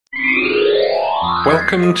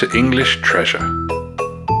Welcome to English Treasure.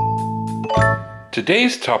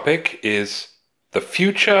 Today's topic is the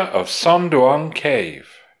future of Son Doong Cave.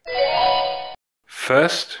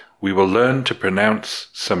 First, we will learn to pronounce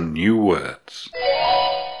some new words.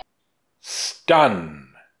 Stun,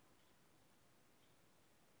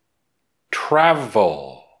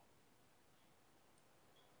 travel,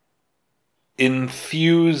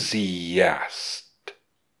 enthusiast,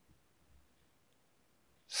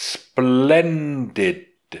 splendid,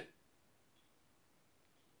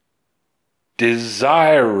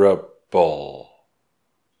 desirable,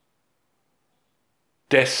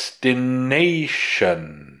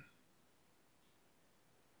 destination,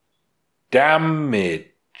 damage,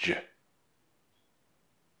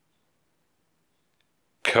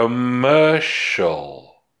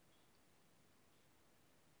 commercial,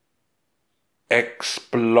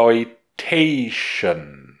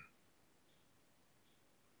 exploitation,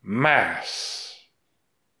 mass,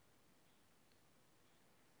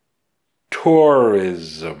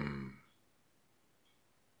 tourism,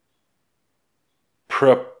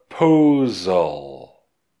 proposal,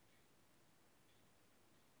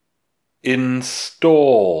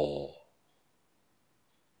 install,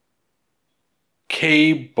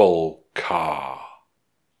 cable car,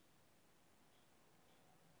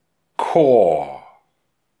 core,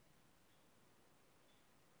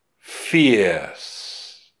 fierce,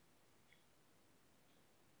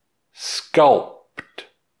 sculpt,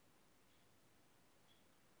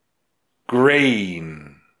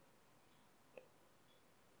 grain,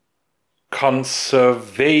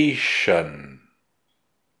 conservation,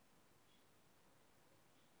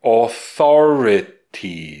 authorities.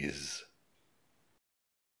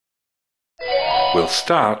 We'll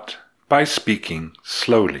start by speaking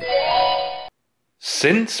slowly.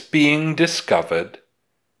 Since being discovered,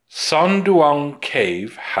 Son Doong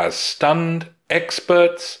Cave has stunned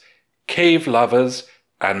experts, cave lovers,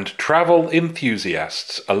 and travel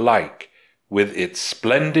enthusiasts alike with its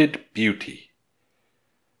splendid beauty.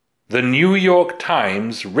 The New York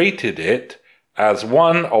Times rated it as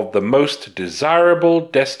one of the most desirable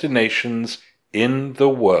destinations in the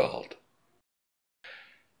world.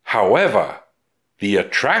 However, the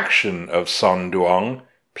attraction of Son Doong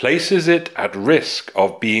places it at risk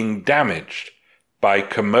of being damaged by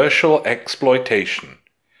commercial exploitation,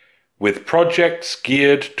 with projects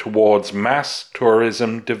geared towards mass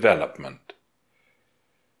tourism development.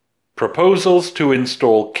 Proposals to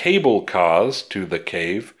install cable cars to the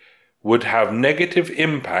cave would have negative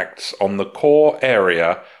impacts on the core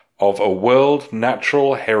area of a World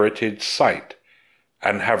Natural Heritage Site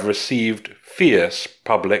and have received fierce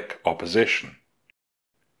public opposition.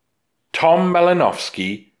 Tom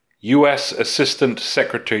Malinowski, U.S. Assistant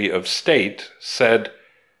Secretary of State, said,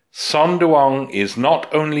 "Son Doong is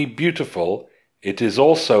not only beautiful, it is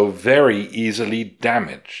also very easily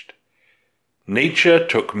damaged. Nature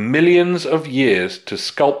took millions of years to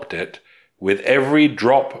sculpt it with every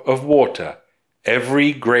drop of water,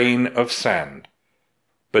 every grain of sand.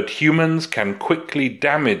 But humans can quickly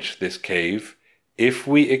damage this cave if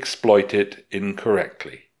we exploit it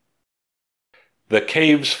incorrectly." The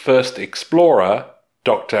cave's first explorer,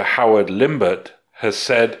 Dr. Howard Limbert, has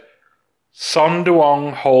said, "Son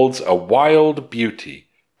Doong holds a wild beauty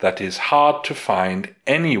that is hard to find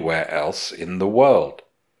anywhere else in the world.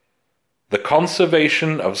 The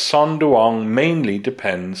conservation of Son Doong mainly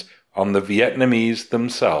depends on the Vietnamese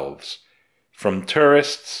themselves, from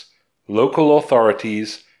tourists, local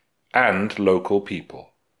authorities, and local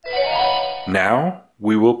people." Now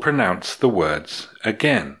we will pronounce the words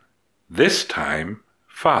again, this time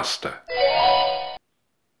faster.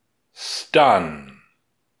 Stun,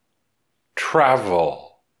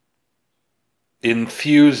 travel,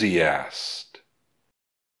 enthusiast,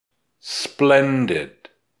 splendid,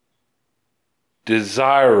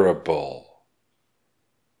 desirable,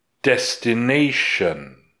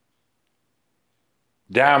 destination,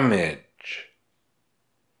 damage,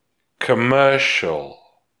 commercial,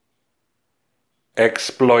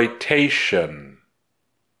 exploitation,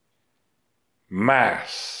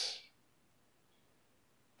 mass,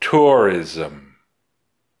 tourism,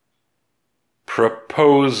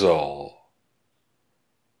 proposal,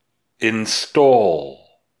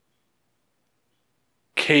 install,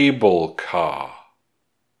 cable car,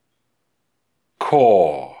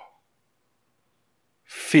 core,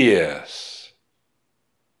 fierce,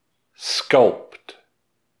 sculpt,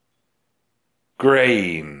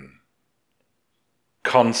 grain,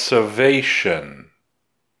 conservation,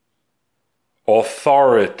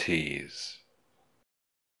 authorities.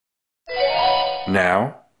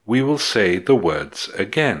 Now we will say the words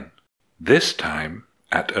again, this time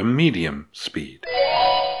at a medium speed.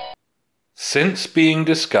 Since being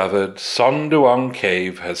discovered, Son Doong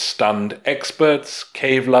Cave has stunned experts,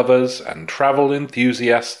 cave lovers, and travel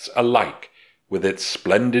enthusiasts alike with its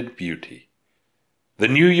splendid beauty. The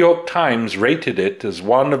New York Times rated it as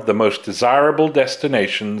one of the most desirable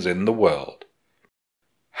destinations in the world.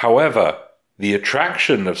 However, the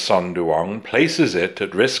attraction of Son Doong places it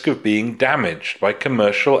at risk of being damaged by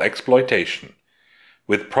commercial exploitation,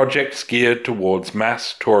 with projects geared towards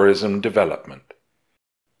mass tourism development.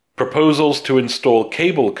 Proposals to install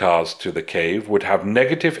cable cars to the cave would have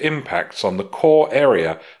negative impacts on the core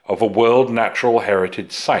area of a World Natural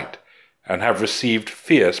Heritage Site and have received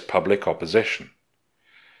fierce public opposition.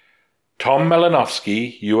 Tom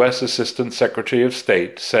Malinowski, U.S. Assistant Secretary of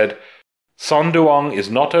State, said, "Son Doong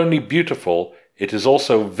is not only beautiful, it is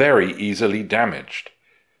also very easily damaged.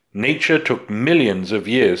 Nature took millions of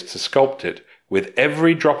years to sculpt it with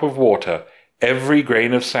every drop of water, every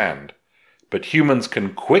grain of sand. But humans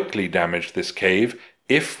can quickly damage this cave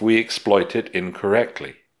if we exploit it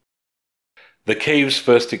incorrectly." The cave's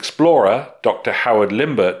first explorer, Dr. Howard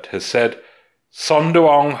Limbert, has said, "Son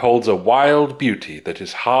Doong holds a wild beauty that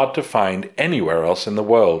is hard to find anywhere else in the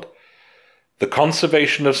world. The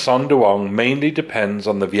conservation of Son Doong mainly depends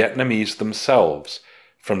on the Vietnamese themselves,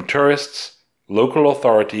 from tourists, local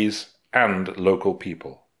authorities, and local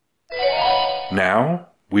people." Now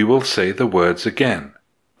we will say the words again,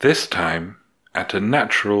 this time at a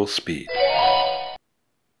natural speed.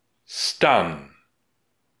 Stun,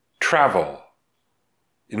 travel,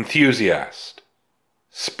 enthusiast,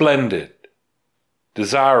 splendid,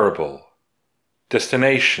 desirable,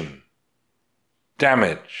 destination,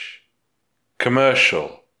 damage,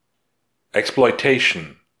 commercial,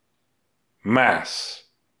 exploitation, mass,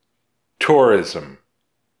 tourism,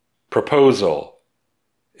 proposal,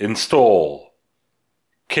 install,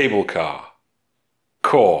 cable car,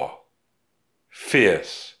 core,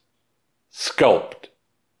 fierce, sculpt,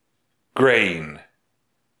 grain,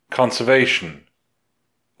 conservation,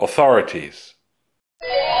 authorities.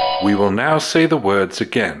 We will now say the words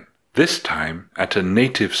again, this time at a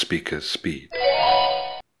native speaker's speed.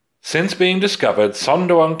 Since being discovered, Son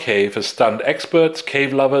Doong Cave has stunned experts,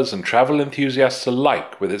 cave lovers, and travel enthusiasts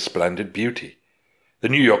alike with its splendid beauty. The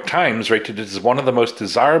New York Times rated it as one of the most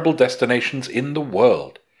desirable destinations in the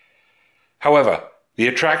world. However, the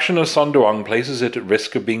attraction of Son Doong places it at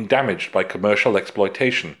risk of being damaged by commercial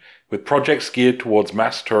exploitation, with projects geared towards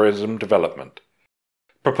mass tourism development.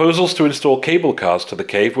 Proposals to install cable cars to the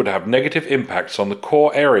cave would have negative impacts on the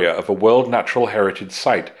core area of a World Natural Heritage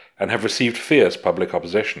Site and have received fierce public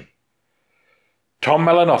opposition. Tom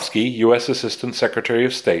Malinowski, U.S. Assistant Secretary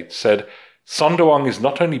of State, said, "Son Doong is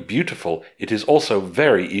not only beautiful, it is also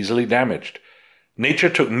very easily damaged. Nature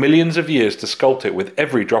took millions of years to sculpt it with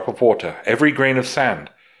every drop of water, every grain of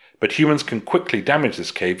sand, but humans can quickly damage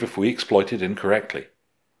this cave if we exploit it incorrectly."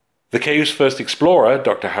 The cave's first explorer,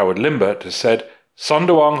 Dr. Howard Limbert, has said, "Son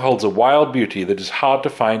Doong holds a wild beauty that is hard to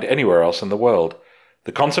find anywhere else in the world.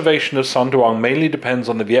 The conservation of Son Doong mainly depends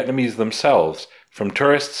on the Vietnamese themselves, from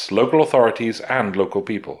tourists, local authorities, and local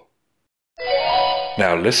people."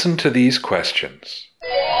 Now listen to these questions.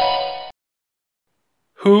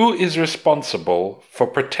 Who is responsible for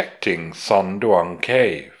protecting Son Doong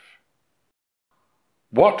Cave?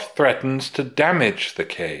 What threatens to damage the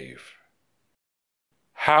cave?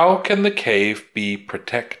 How can the cave be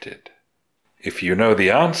protected? If you know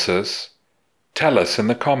the answers, tell us in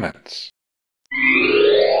the comments.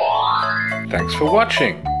 Thanks for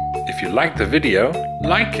watching. If you liked the video,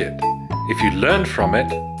 like it. If you learned from it,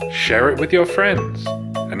 share it with your friends.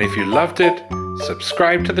 And if you loved it,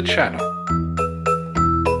 subscribe to the channel.